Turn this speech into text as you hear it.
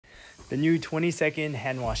the new 20-second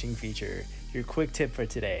hand washing feature, your quick tip for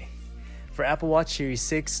today. For Apple Watch Series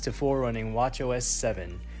 6 to 4 running watchOS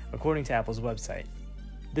 7, according to Apple's website.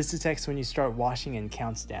 This detects when you start washing and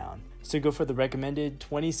counts down, so go for the recommended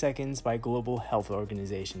 20 seconds by global health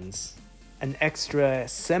organizations. An extra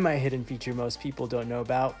semi-hidden feature most people don't know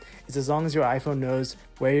about is as long as your iPhone knows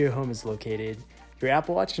where your home is located, your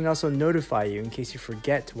Apple Watch can also notify you in case you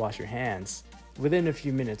forget to wash your hands within a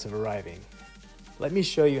few minutes of arriving. Let me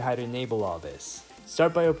show you how to enable all this.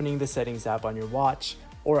 Start by opening the Settings app on your watch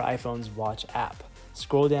or iPhone's Watch app.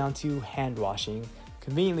 Scroll down to Hand Washing,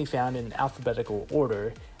 conveniently found in alphabetical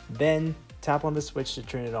order, then tap on the switch to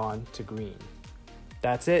turn it on to green.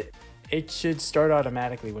 That's it. It should start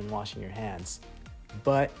automatically when washing your hands.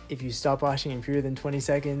 But if you stop washing in fewer than 20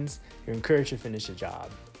 seconds, you're encouraged to finish the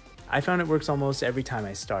job. I found it works almost every time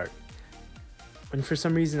I start. When for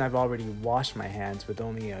some reason I've already washed my hands with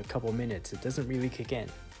only a couple minutes, it doesn't really kick in.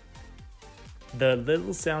 The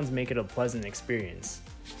little sounds make it a pleasant experience.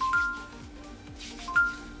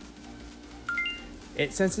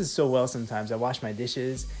 It senses so well sometimes I wash my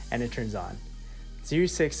dishes and it turns on.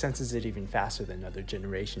 Series 6 senses it even faster than other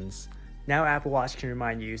generations. Now Apple Watch can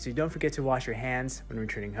remind you so you don't forget to wash your hands when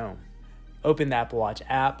returning home. Open the Apple Watch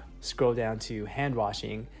app, scroll down to Hand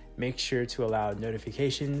Washing, make sure to allow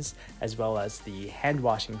notifications as well as the hand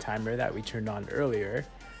washing timer that we turned on earlier.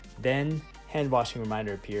 Then hand washing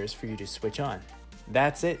reminder appears for you to switch on.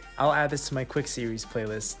 That's it. I'll add this to my quick series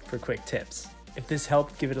playlist for quick tips. If this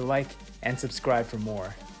helped, give it a like and subscribe for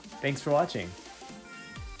more. Thanks for watching.